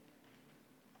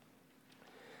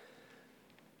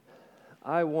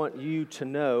I want you to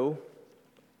know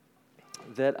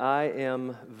that I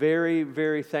am very,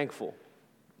 very thankful,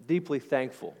 deeply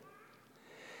thankful,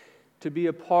 to be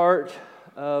a part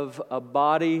of a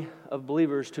body of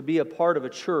believers, to be a part of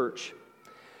a church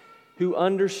who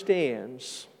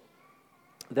understands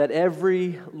that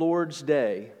every Lord's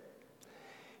Day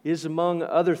is, among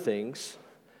other things,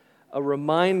 a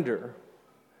reminder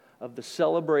of the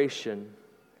celebration,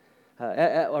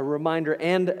 a reminder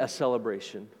and a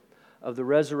celebration of the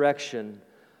resurrection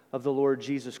of the Lord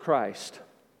Jesus Christ,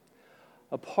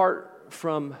 apart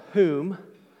from whom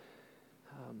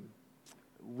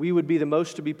we would be the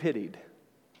most to be pitied,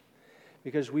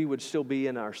 because we would still be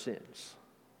in our sins.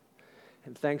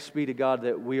 And thanks be to God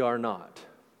that we are not,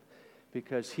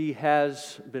 because He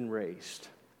has been raised,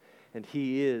 and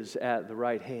He is at the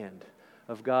right hand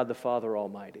of God the Father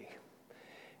Almighty.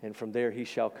 And from there He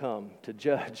shall come to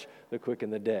judge the quick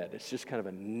and the dead. It's just kind of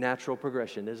a natural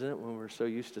progression, isn't it, when we're so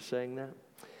used to saying that?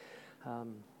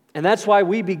 And that's why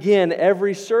we begin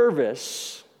every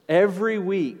service, every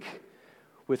week,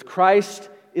 with Christ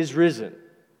is risen.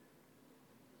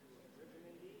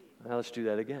 Now let's do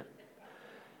that again.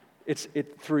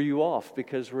 It threw you off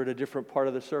because we're at a different part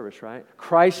of the service, right?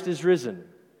 Christ is risen.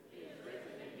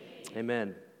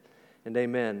 Amen and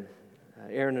amen.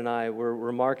 Aaron and I were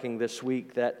remarking this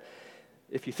week that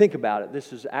if you think about it,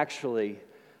 this is actually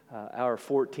our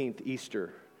 14th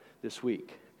Easter this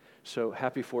week. So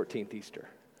happy 14th Easter,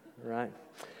 right?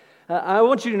 I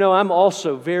want you to know I'm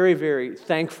also very, very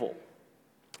thankful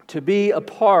to be a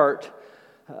part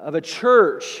of a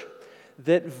church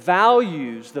that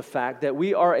values the fact that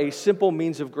we are a simple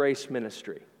means of grace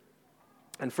ministry.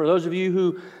 And for those of you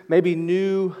who may be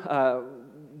new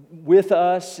with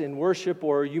us in worship,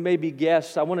 or you may be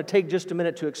guests, I want to take just a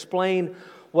minute to explain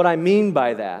what I mean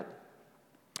by that.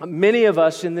 Many of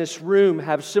us in this room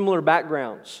have similar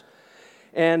backgrounds.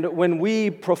 And when we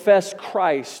professed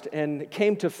Christ and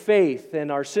came to faith and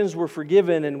our sins were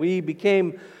forgiven and we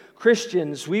became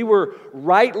Christians, we were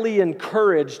rightly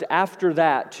encouraged after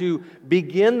that to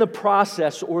begin the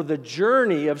process or the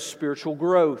journey of spiritual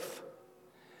growth.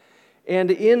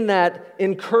 And in that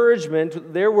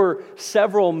encouragement, there were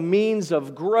several means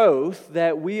of growth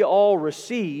that we all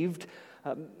received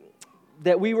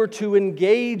that we were to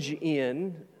engage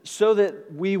in so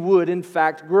that we would, in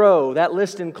fact, grow. That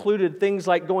list included things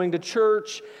like going to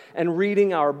church and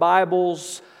reading our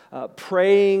Bibles,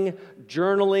 praying,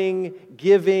 journaling,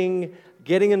 giving,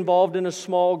 getting involved in a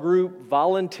small group,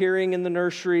 volunteering in the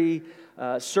nursery,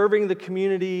 serving the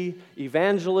community,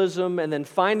 evangelism, and then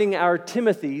finding our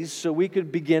Timothys so we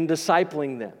could begin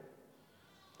discipling them.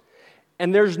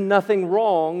 And there's nothing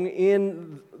wrong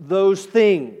in those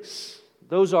things.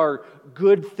 Those are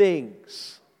good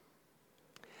things.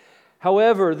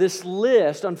 However,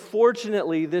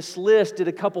 unfortunately, this list did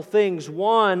a couple things.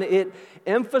 One, it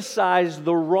emphasized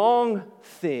the wrong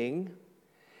thing,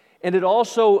 and it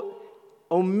also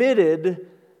omitted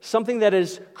something that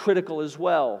is critical as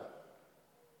well.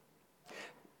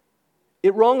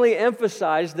 It wrongly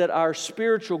emphasized that our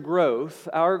spiritual growth,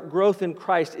 our growth in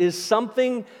Christ, is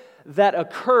something that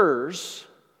occurs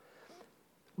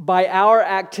by our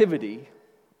activity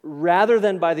rather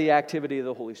than by the activity of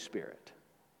the Holy Spirit.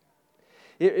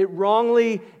 It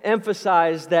wrongly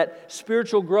emphasized that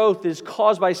spiritual growth is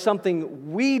caused by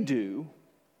something we do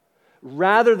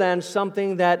rather than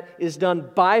something that is done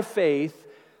by faith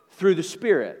through the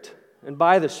Spirit and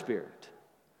by the Spirit.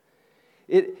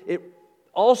 It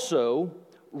also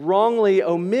wrongly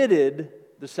omitted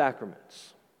the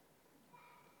sacraments.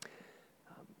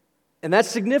 And that's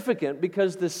significant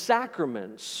because the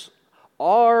sacraments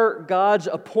are God's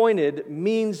appointed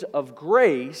means of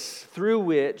grace through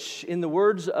which, in the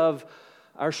words of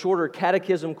our shorter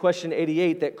catechism, question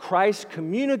 88, that Christ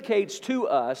communicates to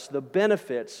us the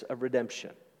benefits of redemption.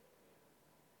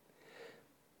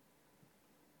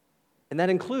 And that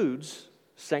includes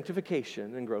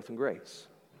sanctification and growth in grace.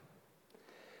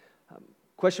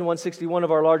 Question 161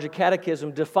 of our larger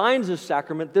catechism defines a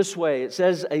sacrament this way. It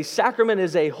says, a sacrament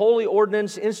is a holy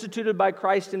ordinance instituted by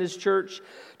Christ in His church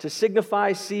to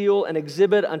signify, seal, and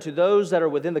exhibit unto those that are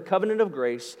within the covenant of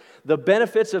grace the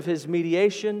benefits of His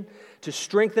mediation, to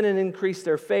strengthen and increase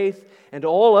their faith, and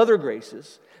all other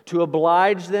graces, to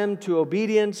oblige them to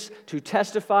obedience, to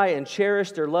testify and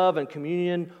cherish their love and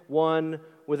communion one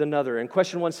with another. And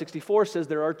question 164 says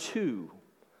there are two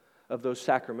of those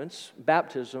sacraments,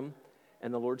 baptism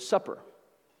and the Lord's Supper.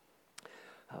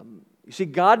 You see,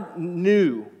 God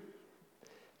knew,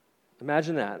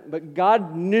 imagine that, but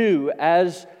God knew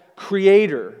as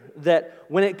Creator, that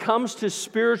when it comes to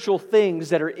spiritual things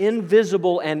that are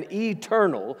invisible and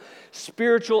eternal,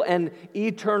 spiritual and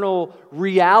eternal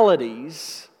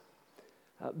realities,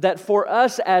 that for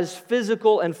us as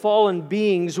physical and fallen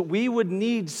beings, we would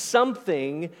need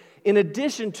something in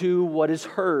addition to what is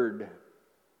heard.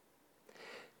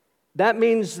 That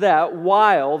means that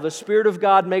while the Spirit of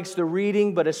God makes the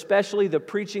reading, but especially the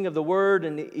preaching of the Word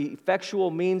an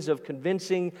effectual means of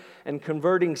convincing and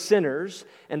converting sinners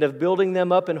and of building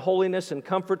them up in holiness and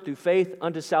comfort through faith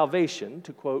unto salvation,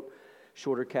 to quote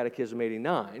Shorter Catechism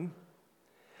 89,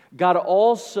 God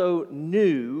also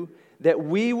knew that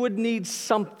we would need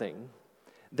something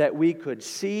that we could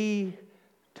see,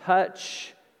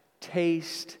 touch,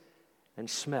 taste, and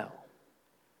smell.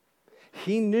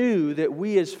 He knew that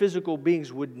we as physical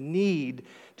beings would need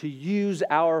to use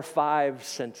our five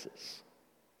senses.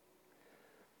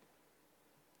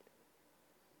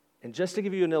 And just to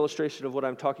give you an illustration of what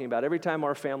I'm talking about, every time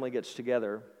our family gets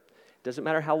together, it doesn't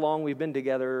matter how long we've been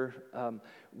together,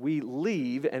 we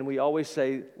leave and we always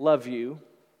say, "Love you."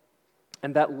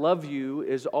 And that "love you"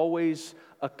 is always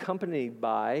accompanied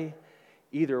by,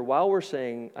 either while we're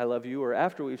saying "I love you" or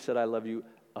after we've said "I love you,"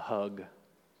 a hug.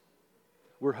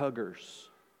 We're huggers.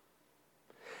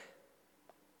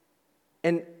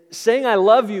 And saying "I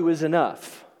love you" is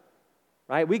enough,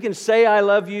 right? We can say "I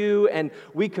love you" and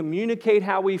we communicate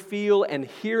how we feel, and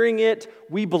hearing it,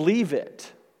 we believe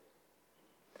it.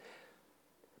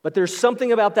 But there's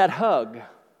something about that hug,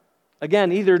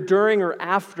 again, either during or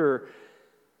after,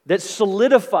 that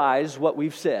solidifies what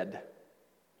we've said,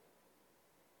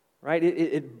 right?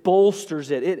 It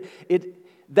bolsters it.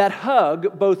 That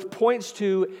hug both points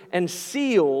to and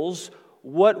seals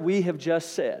what we have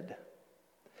just said.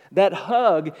 That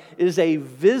hug is a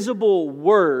visible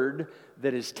word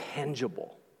that is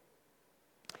tangible.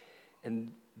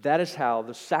 And that is how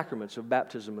the sacraments of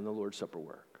baptism and the Lord's Supper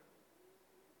work.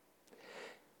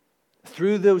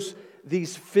 Through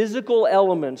these physical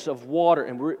elements of water,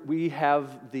 and we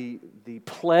have the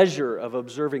pleasure of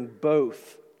observing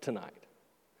both tonight.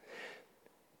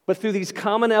 But through these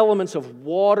common elements of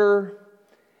water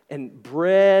and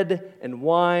bread and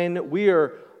wine, we are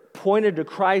pointed to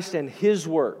Christ and His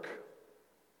work.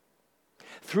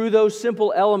 Through those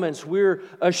simple elements, we're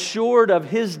assured of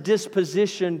His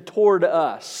disposition toward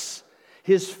us,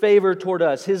 His favor toward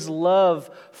us, His love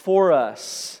for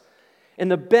us. And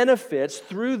the benefits,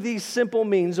 through these simple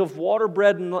means of water,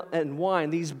 bread, and wine,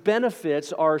 these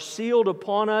benefits are sealed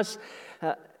upon us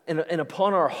and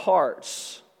upon our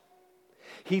hearts.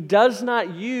 He does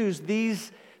not use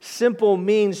these simple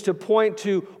means to point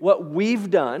to what we've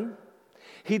done.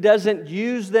 He doesn't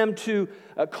use them to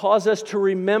cause us to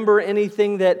remember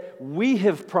anything that we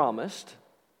have promised.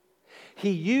 He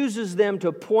uses them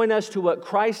to point us to what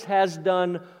Christ has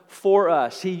done for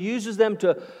us. He uses them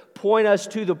to point us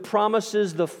to the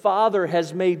promises the Father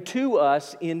has made to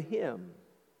us in Him.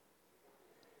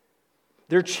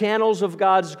 They're channels of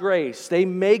God's grace. They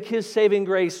make His saving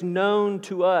grace known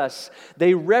to us.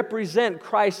 They represent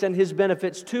Christ and His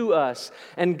benefits to us.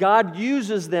 And God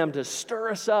uses them to stir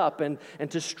us up and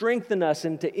to strengthen us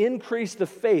and to increase the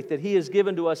faith that He has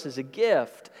given to us as a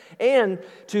gift. And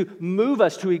to move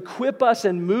us, to equip us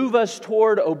and move us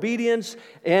toward obedience,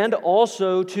 and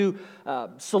also to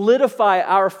solidify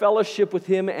our fellowship with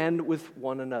Him and with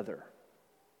one another.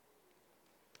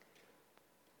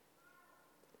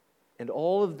 And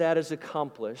all of that is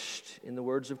accomplished, in the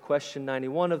words of question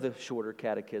 91 of the Shorter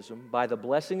Catechism, by the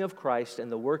blessing of Christ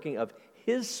and the working of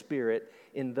His Spirit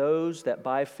in those that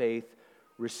by faith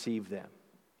receive them.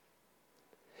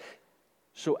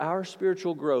 So our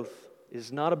spiritual growth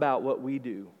is not about what we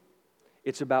do.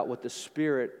 It's about what the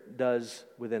Spirit does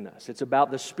within us. It's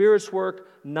about the Spirit's work,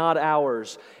 not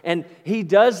ours. And He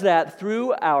does that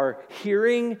through our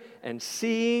hearing and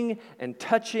seeing and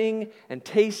touching and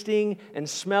tasting and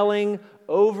smelling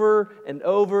over and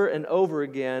over and over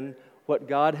again what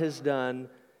God has done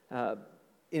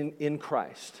in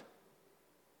Christ.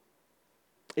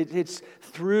 It's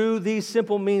through these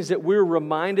simple means that we're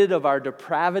reminded of our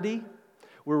depravity.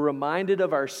 We're reminded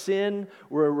of our sin.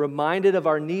 We're reminded of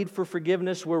our need for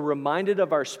forgiveness. We're reminded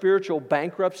of our spiritual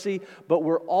bankruptcy. But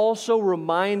we're also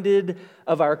reminded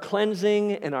of our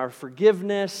cleansing and our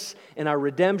forgiveness and our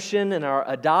redemption and our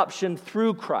adoption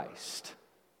through Christ.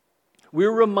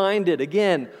 We're reminded,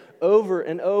 again, over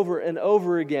and over and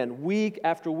over again, week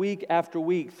after week after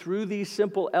week, through these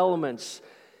simple elements,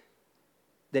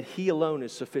 that He alone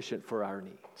is sufficient for our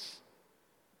needs.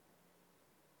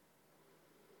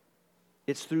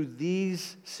 It's through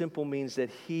these simple means that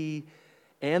He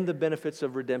and the benefits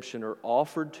of redemption are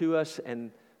offered to us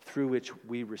and through which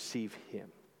we receive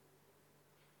Him.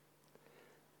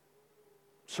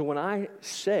 So when I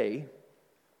say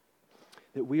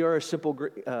that we are a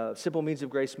simple means of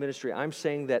grace ministry, I'm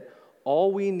saying that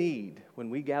all we need when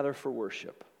we gather for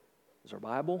worship is our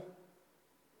Bible,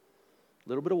 a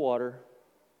little bit of water,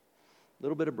 a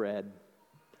little bit of bread,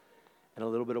 and a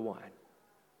little bit of wine.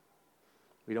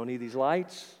 We don't need these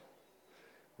lights.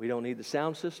 We don't need the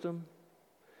sound system.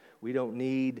 We don't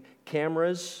need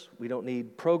cameras. We don't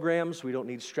need programs. We don't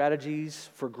need strategies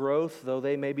for growth, though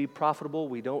they may be profitable.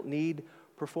 We don't need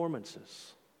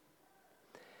performances.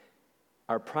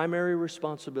 Our primary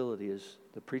responsibility is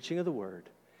the preaching of the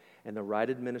Word and the right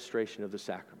administration of the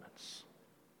sacraments.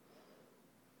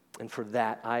 And for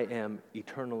that, I am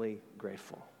eternally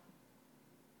grateful.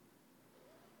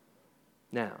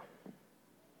 Now,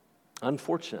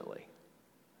 unfortunately,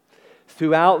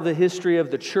 throughout the history of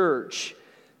the church,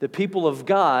 the people of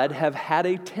God have had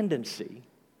a tendency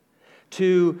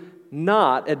to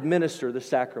not administer the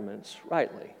sacraments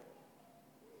rightly.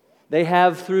 They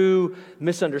have, through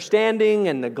misunderstanding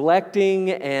and neglecting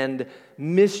and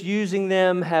misusing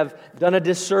them, have done a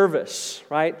disservice,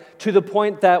 right? To the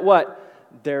point that what?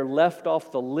 They're left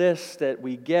off the list that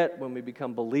we get when we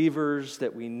become believers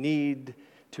that we need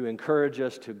to encourage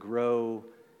us to grow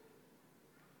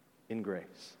in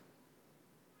grace.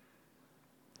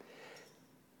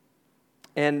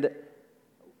 And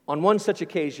on one such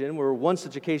occasion, where one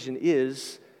such occasion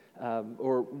is,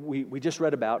 we just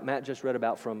read about, Matt just read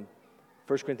about from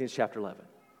 1 Corinthians chapter 11.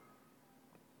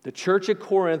 The church at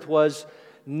Corinth was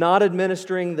not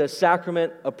administering the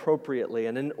sacrament appropriately.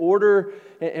 And in order,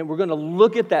 and we're going to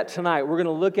look at that tonight, we're going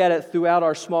to look at it throughout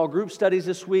our small group studies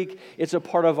this week. It's a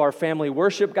part of our family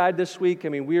worship guide this week. I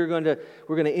mean, we're going to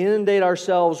inundate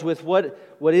ourselves with what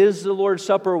is the Lord's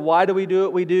Supper, why do we do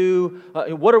what we do,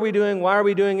 what are we doing, why are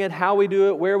we doing it, how we do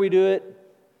it, where we do it,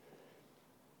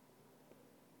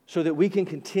 so that we can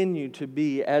continue to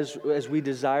be as we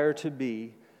desire to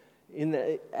be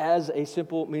as a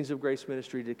simple means of grace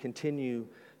ministry, to continue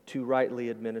to rightly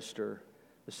administer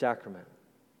the sacrament.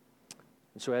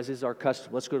 And so, as is our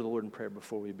custom, let's go to the Lord in prayer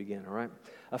before we begin, all right?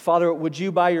 Father, would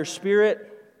you, by your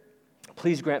Spirit,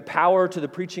 please grant power to the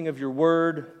preaching of your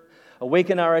word,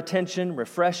 awaken our attention,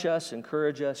 refresh us,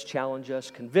 encourage us, challenge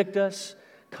us, convict us,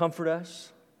 comfort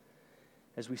us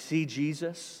as we see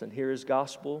Jesus and hear his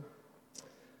gospel.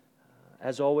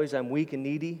 As always, I'm weak and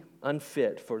needy,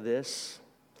 unfit for this.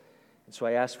 And so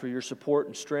I ask for your support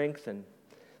and strength and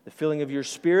the filling of your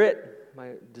Spirit.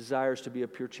 My desire is to be a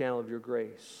pure channel of your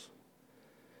grace.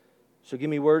 So give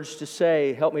me words to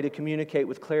say. Help me to communicate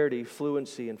with clarity,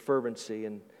 fluency, and fervency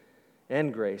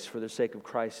and grace for the sake of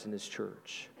Christ and his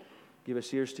church. Give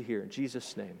us ears to hear. In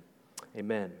Jesus' name,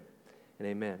 amen and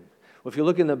amen. Well, if you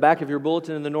look in the back of your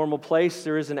bulletin in the normal place,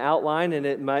 there is an outline, and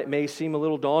it may seem a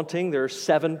little daunting. There are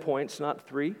 7 points, not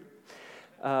 3.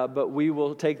 But we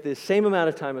will take the same amount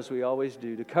of time as we always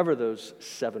do to cover those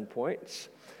 7 points.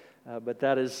 But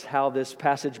that is how this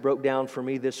passage broke down for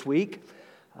me this week.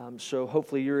 So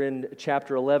hopefully you're in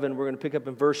chapter 11. We're going to pick up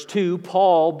in verse 2.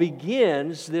 Paul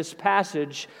begins this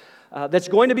passage that's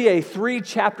going to be a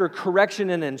 3-chapter correction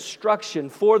and instruction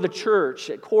for the church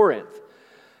at Corinth.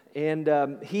 And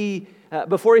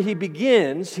before he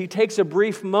begins, he takes a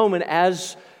brief moment,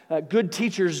 as good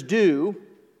teachers do,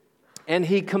 and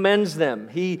he commends them.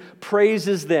 He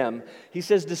praises them. He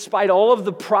says, despite all of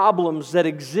the problems that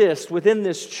exist within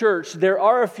this church, there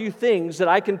are a few things that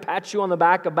I can pat you on the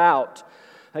back about.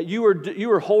 You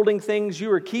are holding things,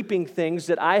 you are keeping things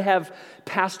that I have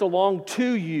passed along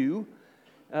to you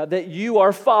that you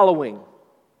are following.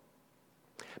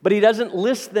 But he doesn't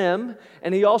list them,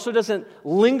 and he also doesn't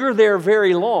linger there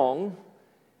very long.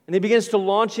 And he begins to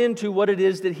launch into what it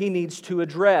is that he needs to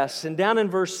address. And down in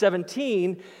verse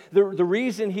 17, the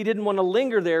reason he didn't want to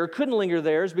linger there, couldn't linger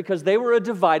there, is because they were a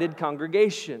divided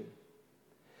congregation.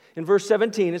 In verse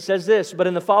 17, it says this, "But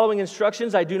in the following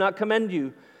instructions I do not commend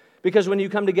you, because when you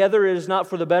come together it is not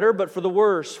for the better, but for the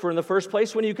worse. For in the first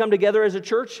place, when you come together as a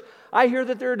church, I hear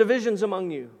that there are divisions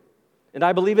among you. And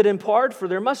I believe it in part, for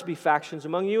there must be factions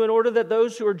among you, in order that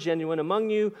those who are genuine among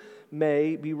you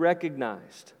may be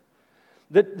recognized."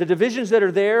 The divisions that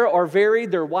are there are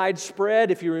varied, they're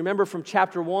widespread. If you remember from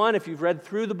chapter 1, if you've read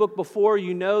through the book before,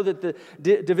 you know that the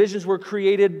divisions were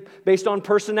created based on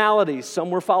personalities.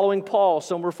 Some were following Paul,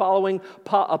 some were following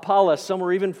Apollos, some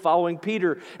were even following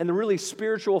Peter. And the really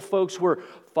spiritual folks were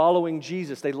following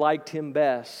Jesus. They liked him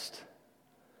best.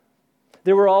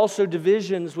 There were also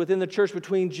divisions within the church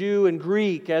between Jew and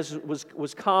Greek, as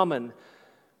was common.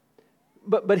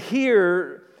 But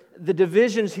here, the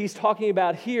divisions he's talking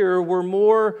about here were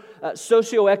more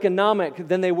socioeconomic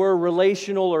than they were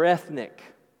relational or ethnic.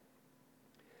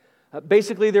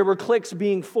 Basically, there were cliques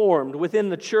being formed within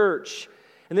the church,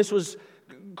 and this was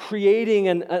creating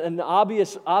an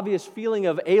obvious feeling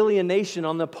of alienation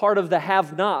on the part of the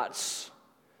have-nots,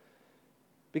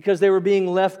 because they were being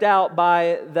left out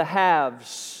by the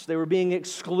haves. They were being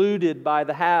excluded by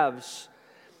the haves.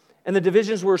 And the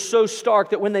divisions were so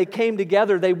stark that when they came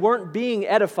together, they weren't being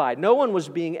edified. No one was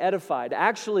being edified.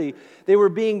 Actually, they were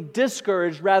being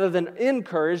discouraged rather than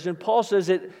encouraged. And Paul says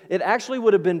it actually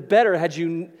would have been better had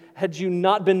you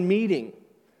not been meeting,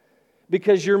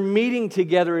 because your meeting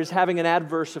together is having an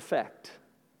adverse effect.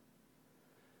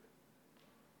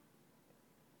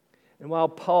 And while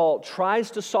Paul tries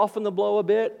to soften the blow a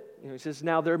bit, he says,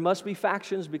 now there must be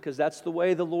factions, because that's the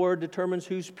way the Lord determines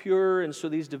who's pure. And so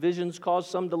these divisions cause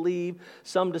some to leave,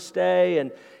 some to stay.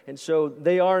 And so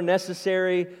they are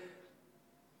necessary.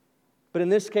 But in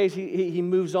this case, he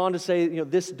moves on to say,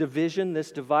 this division,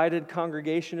 this divided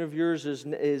congregation of yours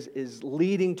is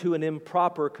leading to an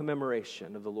improper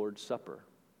commemoration of the Lord's Supper.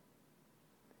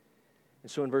 And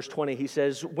so in verse 20, he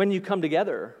says, when you come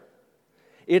together,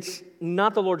 it's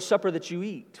not the Lord's Supper that you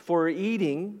eat. For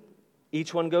eating,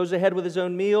 each one goes ahead with his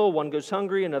own meal. One goes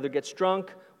hungry, another gets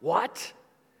drunk. What?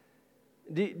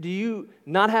 Do you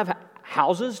not have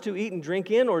houses to eat and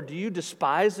drink in? Or do you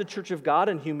despise the church of God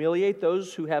and humiliate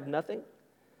those who have nothing?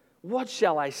 What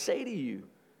shall I say to you?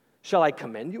 Shall I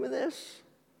commend you in this?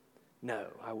 No,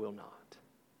 I will not.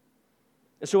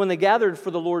 And so when they gathered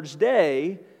for the Lord's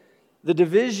Day, the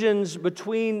divisions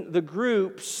between the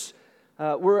groups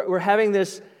were having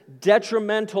this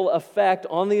detrimental effect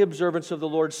on the observance of the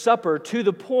Lord's Supper, to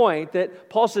the point that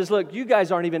Paul says, look, you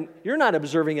guys you're not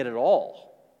observing it at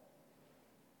all.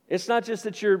 It's not just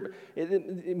that you're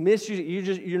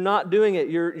not doing it.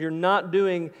 You're not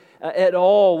doing at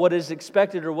all what is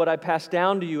expected or what I passed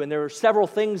down to you. And there were several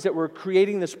things that were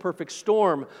creating this perfect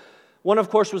storm. One,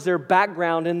 of course, was their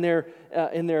background in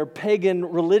their pagan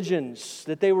religions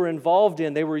that they were involved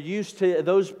in. They were used to,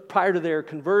 those prior to their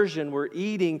conversion were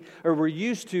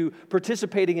used to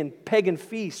participating in pagan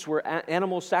feasts where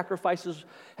animal sacrifices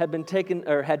had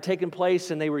taken place,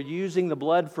 and they were using the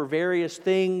blood for various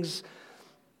things.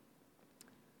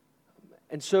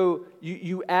 And so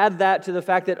you add that to the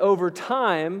fact that over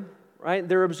time, right,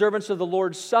 their observance of the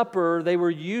Lord's Supper, they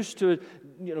were used to,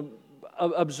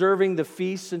 observing the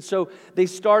feasts. And so they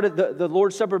started, the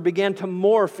Lord's Supper began to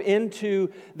morph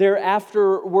into their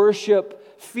after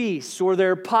worship feasts or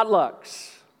their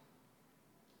potlucks.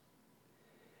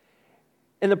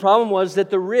 And the problem was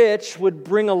that the rich would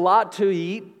bring a lot to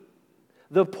eat.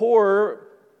 The poor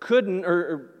couldn't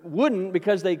or wouldn't,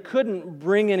 because they couldn't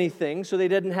bring anything, so they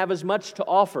didn't have as much to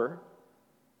offer.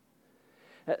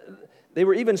 They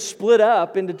were even split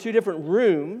up into two different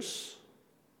rooms.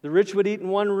 The rich would eat in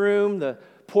one room, the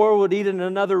poor would eat in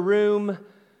another room.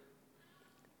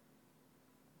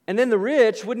 And then the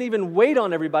rich wouldn't even wait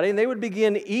on everybody, and they would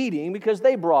begin eating because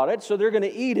they brought it, so they're going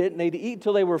to eat it, and they'd eat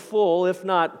till they were full, if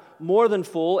not more than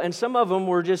full, and some of them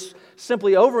were just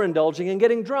simply overindulging and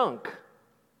getting drunk.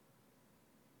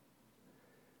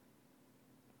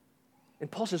 And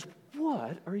Paul says,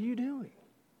 what are you doing?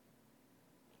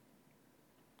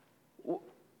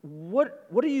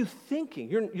 What are you thinking?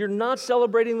 You're not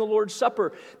celebrating the Lord's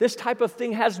Supper. This type of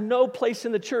thing has no place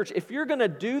in the church. If you're going to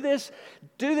do this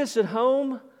at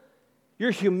home. You're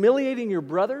humiliating your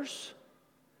brothers.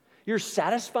 You're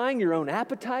satisfying your own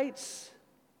appetites.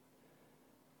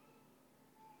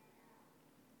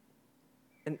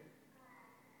 And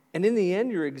in the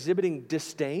end, you're exhibiting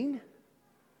disdain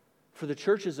for the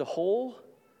church as a whole.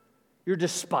 You're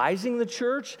despising the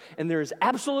church, and there is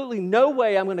absolutely no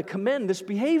way I'm going to commend this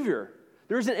behavior.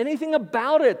 There isn't anything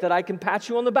about it that I can pat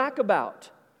you on the back about.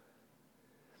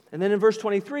 And then in verse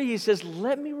 23, he says,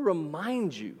 let me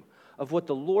remind you of what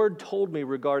the Lord told me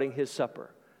regarding his supper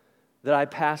that I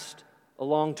passed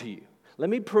along to you. Let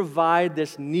me provide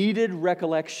this needed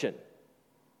recollection.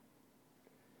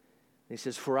 He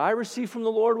says, for I received from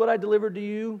the Lord what I delivered to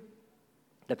you,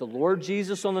 that the Lord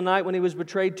Jesus on the night when he was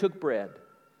betrayed took bread.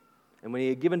 And when he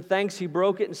had given thanks, he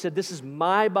broke it and said, this is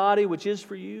my body, which is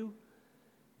for you.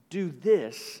 Do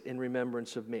this in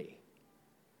remembrance of me.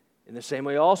 In the same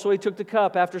way also he took the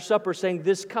cup after supper, saying,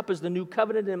 this cup is the new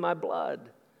covenant in my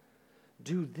blood.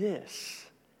 Do this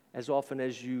as often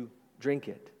as you drink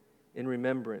it in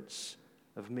remembrance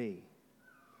of me.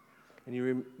 And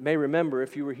you may remember,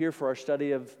 if you were here for our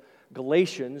study of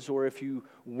Galatians, or if you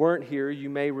weren't here, you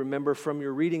may remember from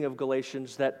your reading of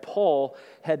Galatians that Paul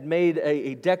had made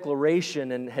a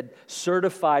declaration and had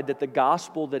certified that the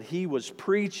gospel that he was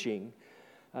preaching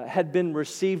had been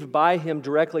received by him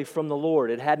directly from the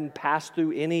Lord. It hadn't passed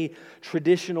through any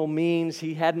traditional means.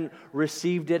 He hadn't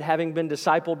received it having been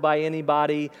discipled by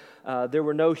anybody. There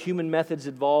were no human methods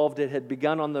involved. It had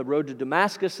begun on the road to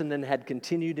Damascus and then had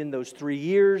continued in those 3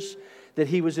 years that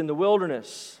he was in the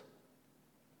wilderness.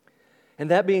 And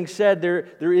that being said,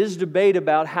 there is debate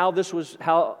about how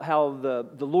the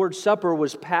Lord's Supper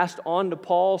was passed on to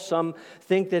Paul. Some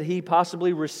think that he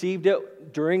possibly received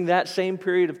it during that same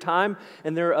period of time,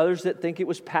 and there are others that think it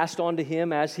was passed on to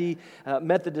him as he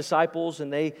met the disciples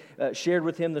and they shared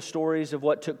with him the stories of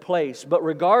what took place. But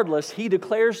regardless, he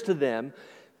declares to them,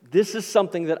 "This is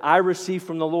something that I received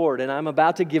from the Lord, and I'm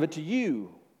about to give it to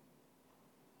you.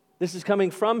 This is coming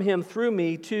from him through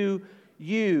me to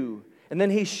you." And then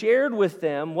he shared with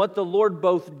them what the Lord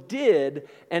both did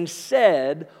and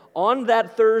said on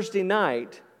that Thursday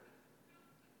night.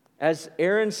 As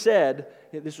Aaron said,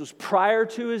 this was prior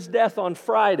to his death on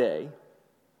Friday.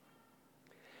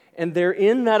 And they're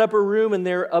in that upper room and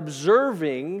they're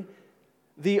observing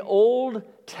the Old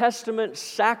Testament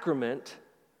sacrament,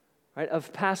 right,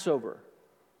 of Passover.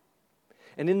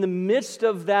 And in the midst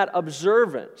of that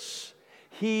observance,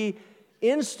 he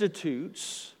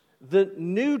institutes the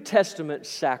New Testament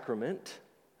sacrament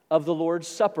of the Lord's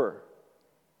Supper.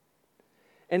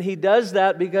 And he does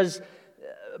that because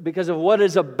of what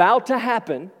is about to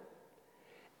happen,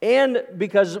 and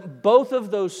because both of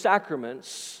those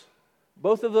sacraments,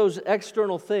 both of those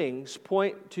external things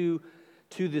point to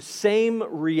the same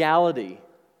reality,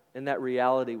 and that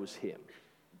reality was him.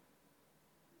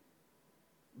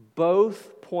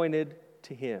 Both pointed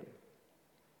to him.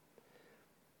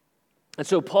 And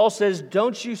so Paul says,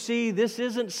 don't you see, this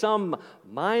isn't some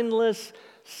mindless,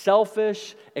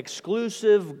 selfish,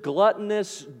 exclusive,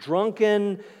 gluttonous,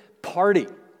 drunken party.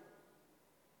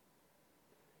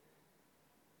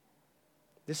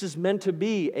 This is meant to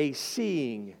be a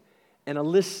seeing and a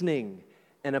listening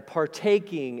and a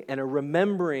partaking and a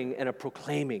remembering and a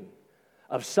proclaiming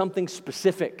of something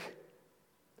specific.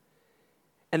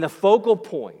 And the focal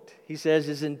point, he says,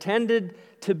 is intended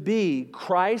to be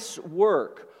Christ's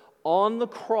work on the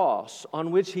cross,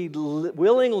 on which he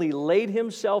willingly laid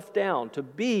himself down to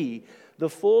be the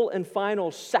full and final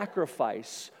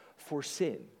sacrifice for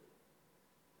sin.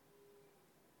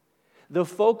 The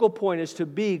focal point is to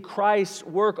be Christ's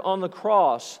work on the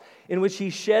cross, in which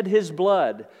he shed his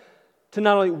blood to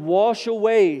not only wash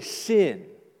away sin,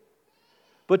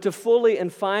 but to fully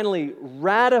and finally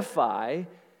ratify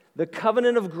the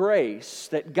covenant of grace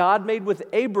that God made with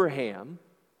Abraham,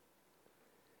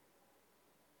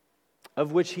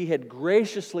 of which he had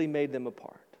graciously made them a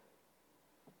part.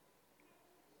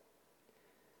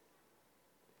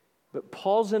 But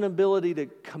Paul's inability to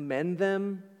commend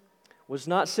them was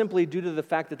not simply due to the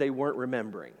fact that they weren't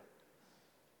remembering.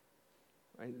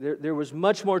 Right? There was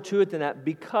much more to it than that,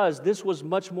 because this was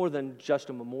much more than just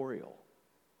a memorial.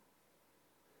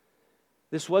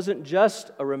 This wasn't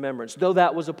just a remembrance, though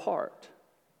that was a part.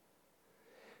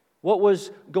 What was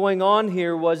going on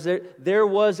here was that there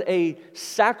was a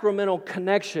sacramental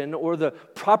connection, or the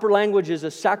proper language is a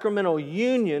sacramental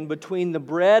union between the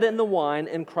bread and the wine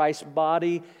and Christ's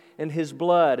body and his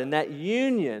blood. And that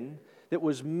union that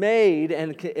was made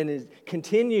and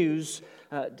continues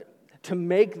to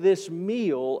make this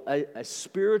meal a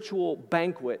spiritual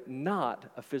banquet, not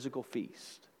a physical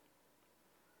feast.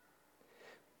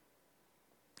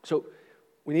 So,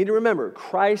 we need to remember,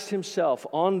 Christ himself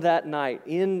on that night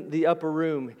in the upper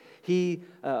room, he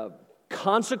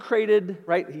consecrated,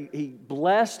 right? He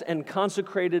blessed and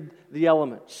consecrated the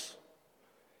elements.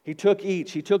 He took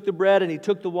each. He took the bread and he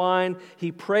took the wine.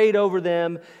 He prayed over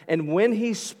them. And when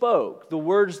he spoke the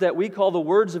words that we call the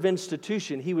words of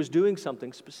institution, he was doing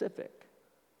something specific.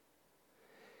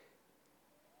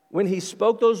 When he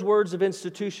spoke those words of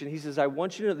institution, he says, I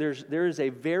want you to know there is a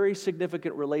very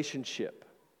significant relationship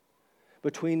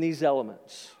between these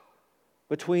elements,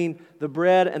 between the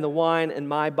bread and the wine and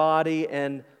my body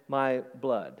and my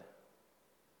blood.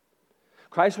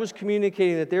 Christ was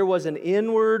communicating that there was an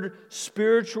inward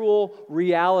spiritual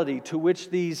reality to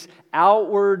which these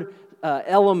outward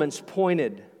elements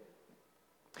pointed.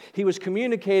 He was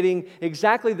communicating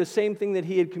exactly the same thing that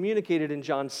he had communicated in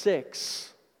John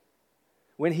 6,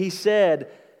 when he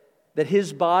said that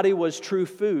his body was true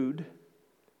food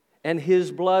and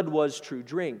his blood was true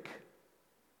drink.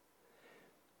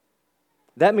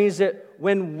 That means that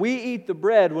when we eat the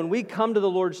bread, when we come to the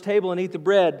Lord's table and eat the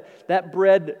bread, that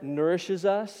bread nourishes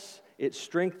us, it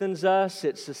strengthens us,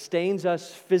 it sustains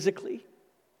us physically.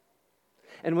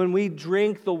 And when we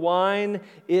drink the wine,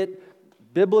 it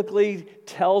biblically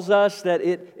tells us that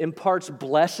it imparts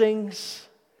blessings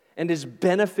and is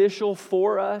beneficial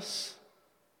for us.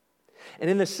 And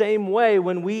in the same way,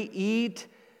 when we eat,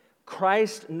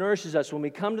 Christ nourishes us. When we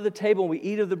come to the table and we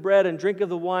eat of the bread and drink of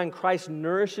the wine, Christ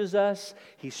nourishes us,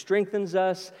 He strengthens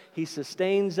us, He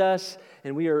sustains us,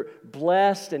 and we are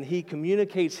blessed, and He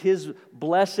communicates His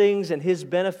blessings and His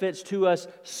benefits to us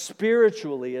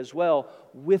spiritually as well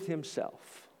with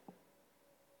Himself.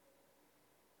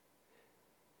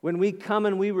 When we come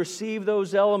and we receive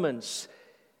those elements,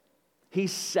 He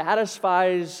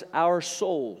satisfies our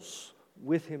souls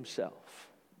with Himself.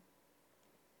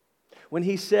 When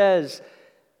He says,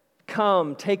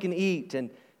 come, take and eat,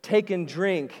 and take and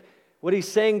drink, what He's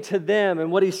saying to them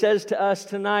and what He says to us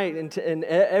tonight and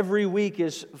every week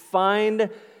is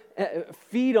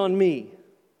feed on me.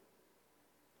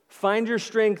 Find your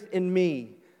strength in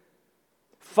me.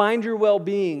 Find your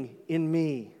well-being in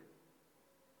me.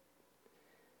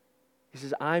 He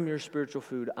says, I'm your spiritual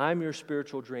food. I'm your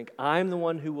spiritual drink. I'm the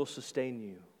one who will sustain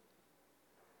you.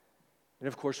 And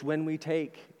of course, when we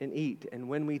take and eat and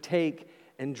when we take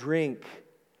and drink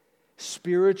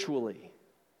spiritually,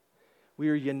 we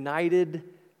are united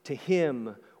to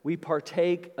Him. We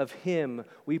partake of Him.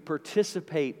 We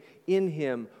participate in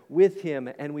Him, with Him,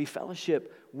 and we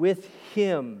fellowship with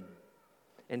Him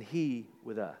and He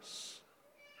with us.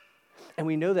 And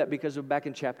we know that because of back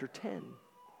in chapter 10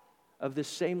 of this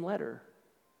same letter.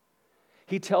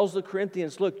 He tells the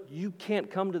Corinthians, look, you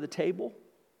can't come to the table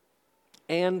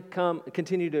and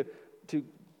continue to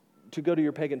go to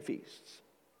your pagan feasts.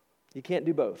 You can't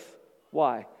do both.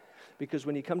 Why? Because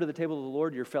when you come to the table of the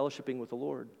Lord, you're fellowshipping with the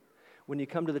Lord. When you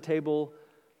come to the table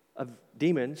of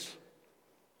demons,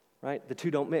 right, the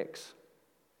two don't mix.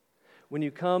 When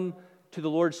you come to the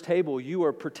Lord's table, you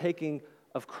are partaking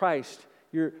of Christ.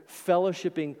 You're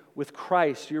fellowshipping with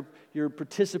Christ. You're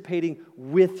participating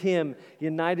with Him,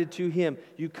 united to Him.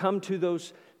 You come to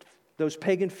those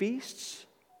pagan feasts,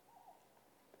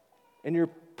 and you're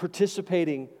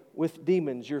participating with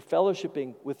demons. You're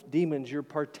fellowshipping with demons. You're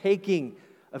partaking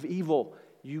of evil.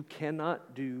 You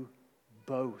cannot do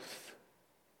both.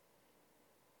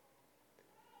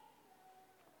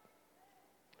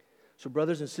 So,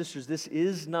 brothers and sisters, this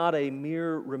is not a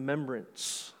mere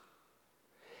remembrance.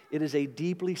 It is a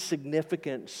deeply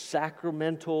significant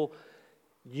sacramental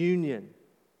union.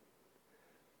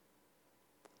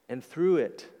 And through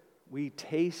it, we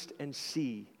taste and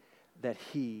see that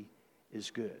He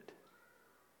is good.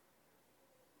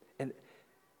 And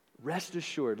rest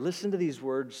assured, listen to these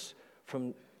words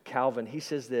from Calvin. He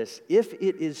says this, if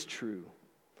it is true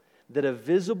that a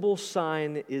visible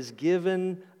sign is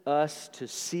given us to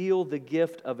seal the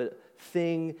gift of a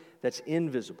thing that's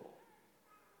invisible,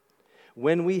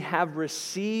 when we have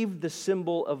received the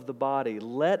symbol of the body,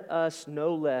 let us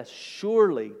no less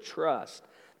surely trust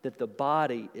that the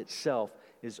body itself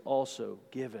is also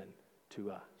given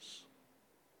to us.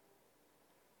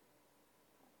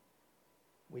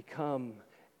 We come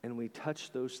and we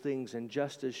touch those things, and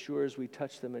just as sure as we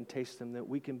touch them and taste them, that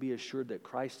we can be assured that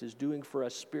Christ is doing for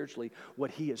us spiritually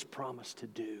what He has promised to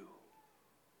do.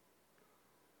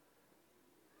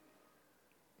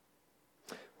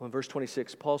 Well, in verse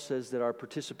 26, Paul says that our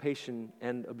participation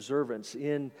and observance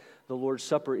in the Lord's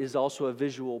Supper is also a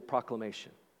visual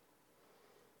proclamation.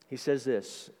 He says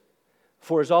this,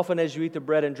 for as often as you eat the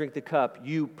bread and drink the cup,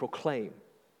 you proclaim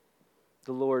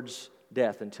the Lord's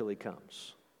death until He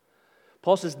comes.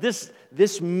 Paul says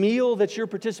this meal that you're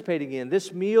participating in,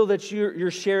 this meal that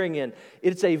you're sharing in,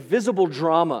 it's a visible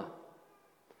drama.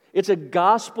 It's a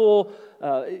gospel,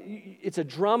 it's a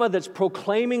drama that's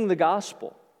proclaiming the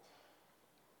gospel.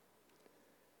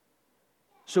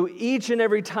 So each and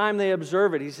every time they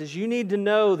observe it, he says, you need to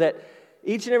know that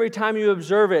each and every time you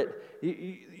observe it,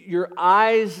 your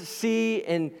eyes see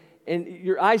and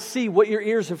your eyes see what your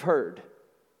ears have heard.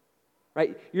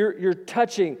 Right? You're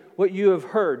touching what you have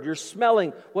heard. You're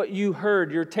smelling what you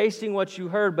heard. You're tasting what you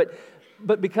heard.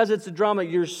 But because it's a drama,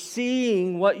 you're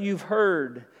seeing what you've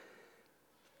heard.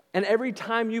 And every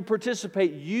time you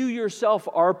participate, you yourself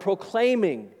are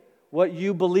proclaiming what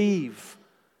you believe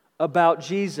about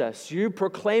Jesus. You're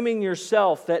proclaiming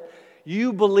yourself that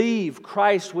you believe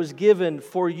Christ was given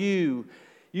for you.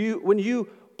 When you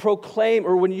proclaim,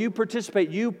 or when you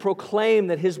participate, you proclaim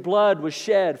that His blood was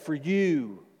shed for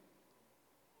you.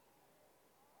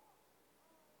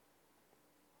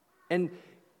 And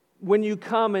when you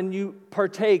come and you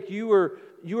partake, you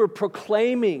are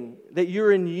proclaiming that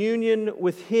you're in union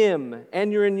with Him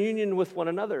and you're in union with one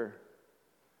another.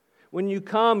 When you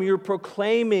come, you're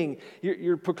proclaiming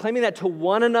that to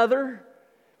one another,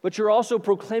 but you're also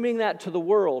proclaiming that to the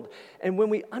world. And when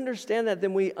we understand that,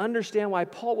 then we understand why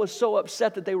Paul was so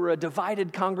upset that they were a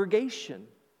divided congregation.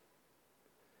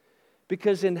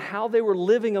 Because in how they were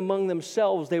living among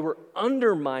themselves, they were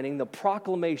undermining the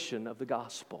proclamation of the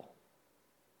gospel.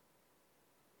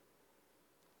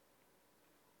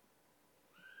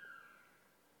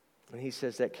 And he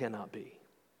says that cannot be.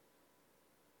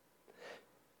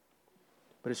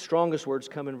 But his strongest words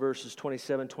come in verses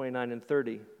 27, 29, and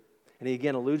 30. And he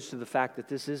again alludes to the fact that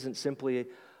this isn't simply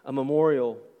a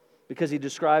memorial because he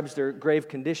describes their grave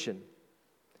condition.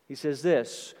 He says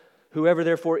this, "Whoever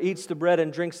therefore eats the bread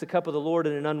and drinks the cup of the Lord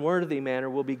in an unworthy manner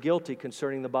will be guilty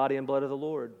concerning the body and blood of the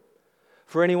Lord.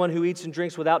 For anyone who eats and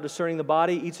drinks without discerning the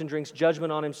body eats and drinks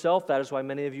judgment on himself. That is why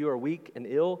many of you are weak and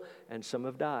ill, and some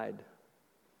have died."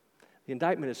 The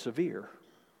indictment is severe.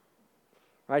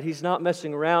 Right? He's not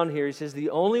messing around here. He says the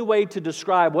only way to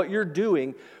describe what you're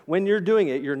doing when you're doing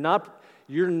it, you're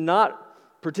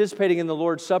not participating in the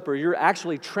Lord's Supper. You're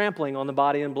actually trampling on the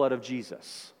body and blood of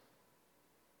Jesus.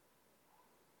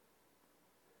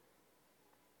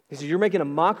 He says you're making a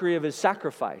mockery of his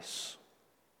sacrifice.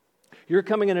 You're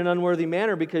coming in an unworthy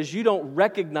manner because you don't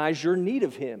recognize your need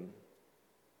of him.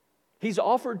 He's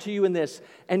offered to you in this,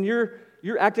 and you're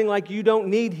acting like you don't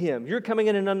need him. You're coming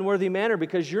in an unworthy manner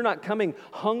because you're not coming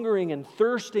hungering and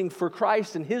thirsting for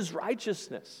Christ and his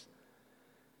righteousness.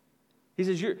 He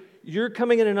says you're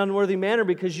coming in an unworthy manner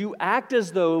because you act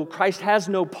as though Christ has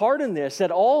no part in this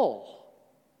at all.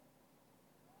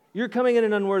 You're coming in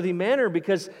an unworthy manner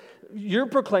because you're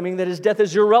proclaiming that his death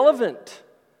is irrelevant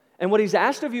and what he's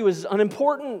asked of you is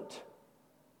unimportant.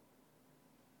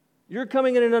 You're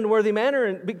coming in an unworthy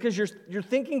manner because you're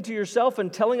thinking to yourself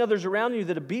and telling others around you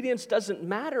that obedience doesn't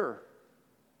matter.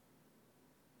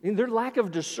 I mean, their lack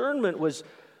of discernment was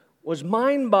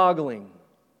mind-boggling.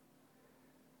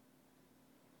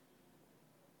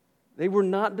 They were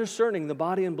not discerning the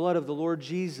body and blood of the Lord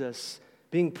Jesus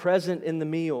being present in the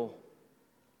meal,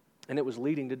 and it was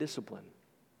leading to discipline.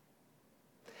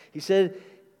 He said,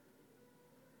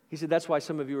 that's why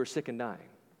some of you are sick and dying.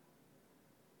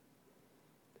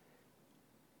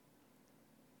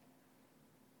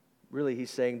 Really,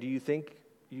 he's saying, do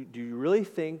you really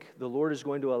think the Lord is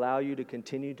going to allow you to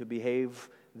continue to behave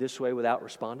this way without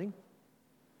responding?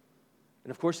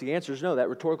 And of course, the answer is no. That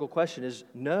rhetorical question is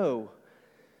no.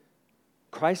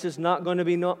 Christ is not going to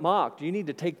be mocked. You need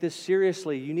to take this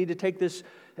seriously. You need to take this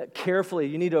carefully.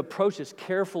 You need to approach this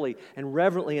carefully and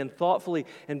reverently and thoughtfully.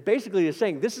 And basically, he's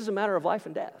saying this is a matter of life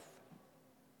and death.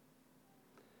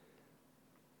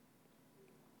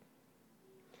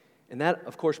 And that,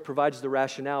 of course, provides the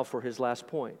rationale for his last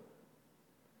point.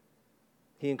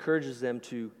 He encourages them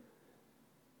to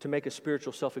make a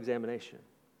spiritual self-examination.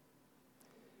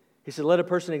 He said, "Let a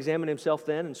person examine himself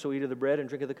then, and so eat of the bread and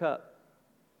drink of the cup.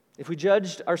 If we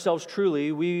judged ourselves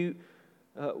truly, we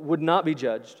would not be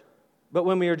judged. But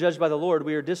when we are judged by the Lord,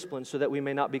 we are disciplined so that we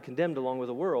may not be condemned along with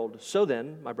the world. So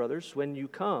then, my brothers, when you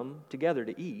come together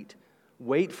to eat,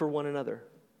 wait for one another.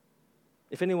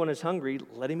 If anyone is hungry,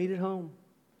 let him eat at home,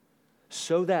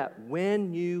 so that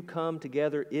when you come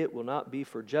together, it will not be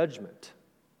for judgment."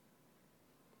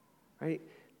 Right?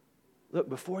 Look,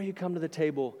 before you come to the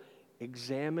table,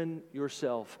 examine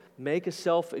yourself. Make a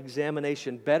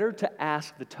self-examination. Better to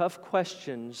ask the tough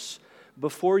questions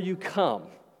before you come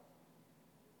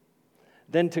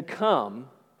than to come,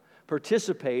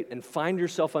 participate, and find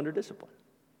yourself under discipline.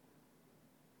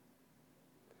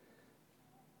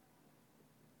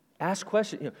 Ask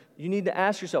questions. You need to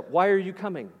ask yourself, why are you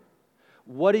coming?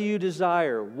 What do you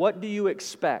desire? What do you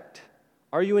expect?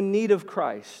 Are you in need of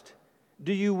Christ?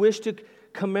 Do you wish to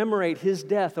commemorate his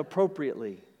death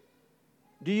appropriately?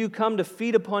 Do you come to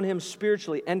feed upon him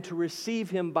spiritually and to receive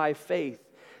him by faith?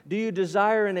 Do you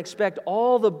desire and expect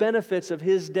all the benefits of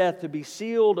his death to be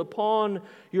sealed upon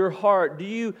your heart? Do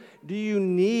you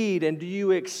need and do you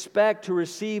expect to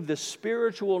receive the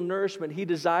spiritual nourishment he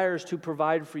desires to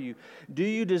provide for you? Do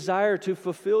you desire to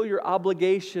fulfill your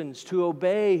obligations, to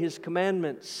obey his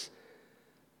commandments?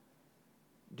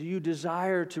 Do you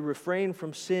desire to refrain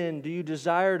from sin? Do you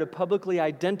desire to publicly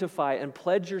identify and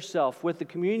pledge yourself with the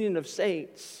communion of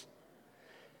saints?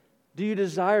 Do you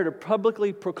desire to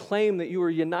publicly proclaim that you are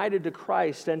united to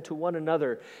Christ and to one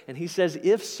another? And he says,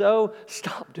 if so,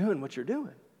 stop doing what you're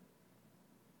doing.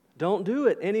 Don't do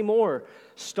it anymore.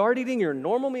 Start eating your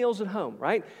normal meals at home,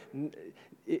 right?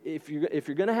 If you're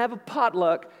going to have a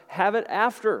potluck, have it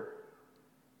after.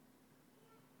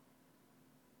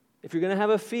 If you're going to have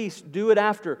a feast, do it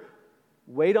after.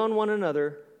 Wait on one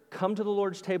another. Come to the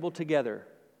Lord's table together.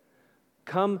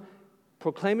 Come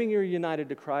proclaiming you're united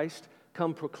to Christ.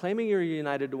 Come proclaiming you're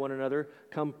united to one another.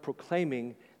 Come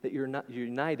proclaiming that you're not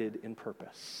united in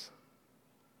purpose.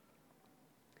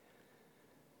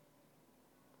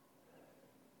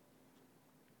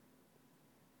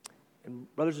 And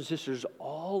And brothers and sisters,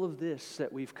 all of this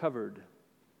that we've covered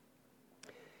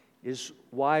is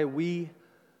why we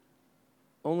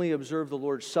only observe the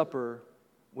Lord's Supper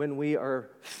when we are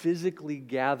physically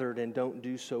gathered and don't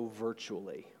do so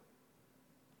virtually.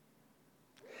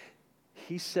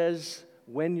 He says,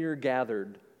 when you're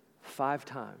gathered, 5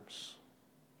 times.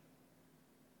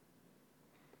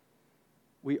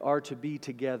 We are to be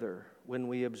together when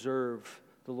we observe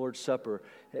the Lord's Supper.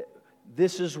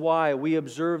 This is why we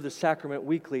observe the sacrament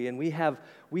weekly, and we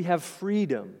have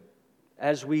freedom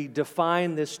as we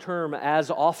define this term as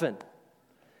often.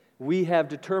 We have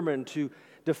determined to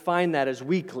define that as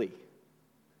weekly.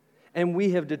 And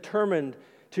we have determined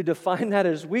to define that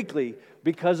as weekly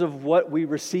because of what we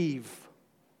receive.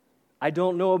 I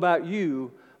don't know about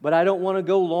you, but I don't want to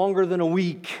go longer than a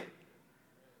week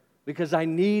because I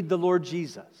need the Lord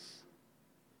Jesus.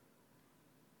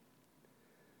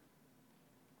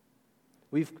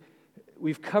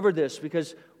 We've covered this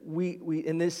because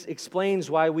and this explains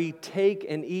why we take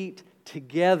and eat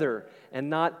together and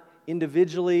not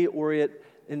individually or at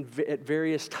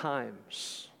various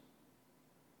times.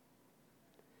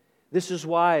 This is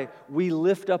why we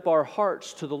lift up our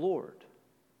hearts to the Lord,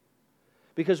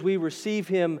 because we receive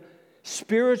Him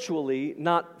spiritually,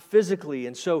 not physically.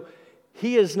 And so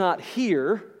He is not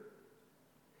here.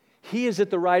 He is at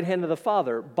the right hand of the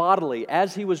Father, bodily,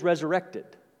 as He was resurrected.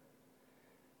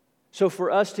 So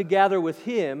for us to gather with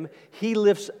Him, He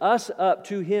lifts us up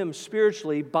to Him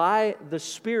spiritually by the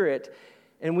Spirit,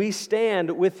 and we stand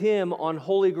with Him on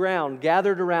holy ground,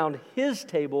 gathered around His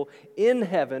table in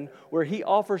heaven, where He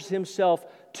offers Himself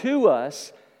to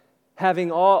us, having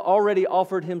already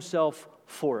offered Himself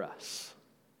for us.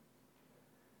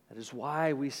 That is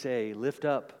why we say, lift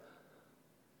up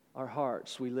our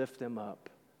hearts. We lift them up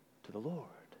to the Lord.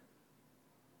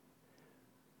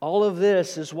 All of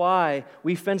this is why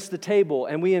we fence the table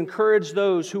and we encourage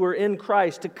those who are in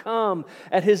Christ to come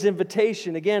at His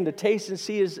invitation, again, to taste and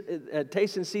see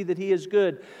that He is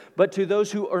good. But to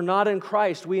those who are not in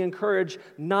Christ, we encourage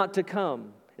not to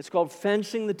come. It's called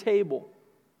fencing the table.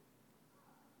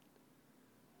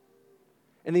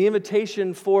 And the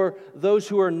invitation for those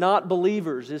who are not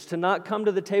believers is to not come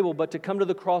to the table, but to come to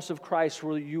the cross of Christ,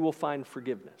 where you will find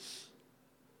forgiveness.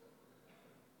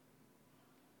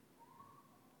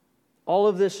 All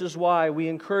of this is why we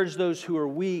encourage those who are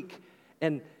weak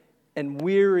and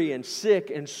weary and sick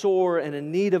and sore and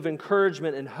in need of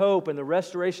encouragement and hope and the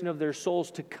restoration of their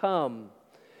souls to come,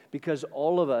 because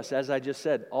all of us, as I just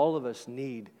said, all of us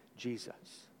need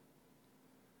Jesus.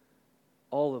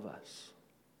 All of us.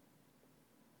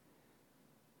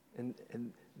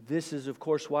 And this is, of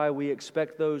course, why we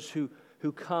expect those who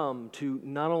come to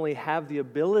not only have the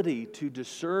ability to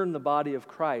discern the body of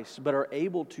Christ, but are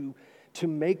able to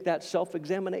make that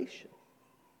self-examination.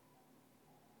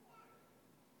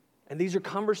 And these are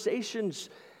conversations,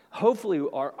 hopefully,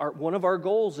 one of our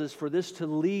goals is for this to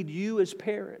lead you as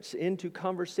parents into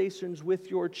conversations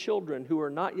with your children who are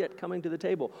not yet coming to the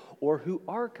table or who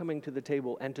are coming to the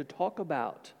table, and to talk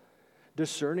about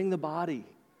discerning the body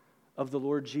of the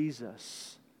Lord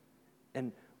Jesus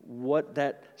and what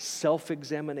that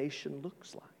self-examination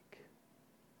looks like.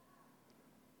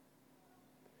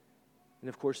 And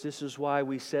of course, this is why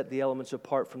we set the elements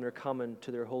apart from their common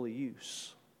to their holy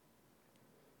use.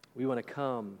 We want to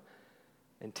come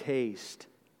and taste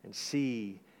and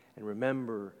see and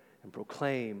remember and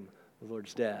proclaim the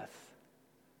Lord's death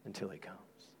until He comes.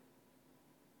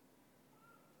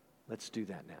 Let's do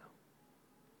that now.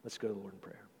 Let's go to the Lord in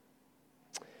prayer.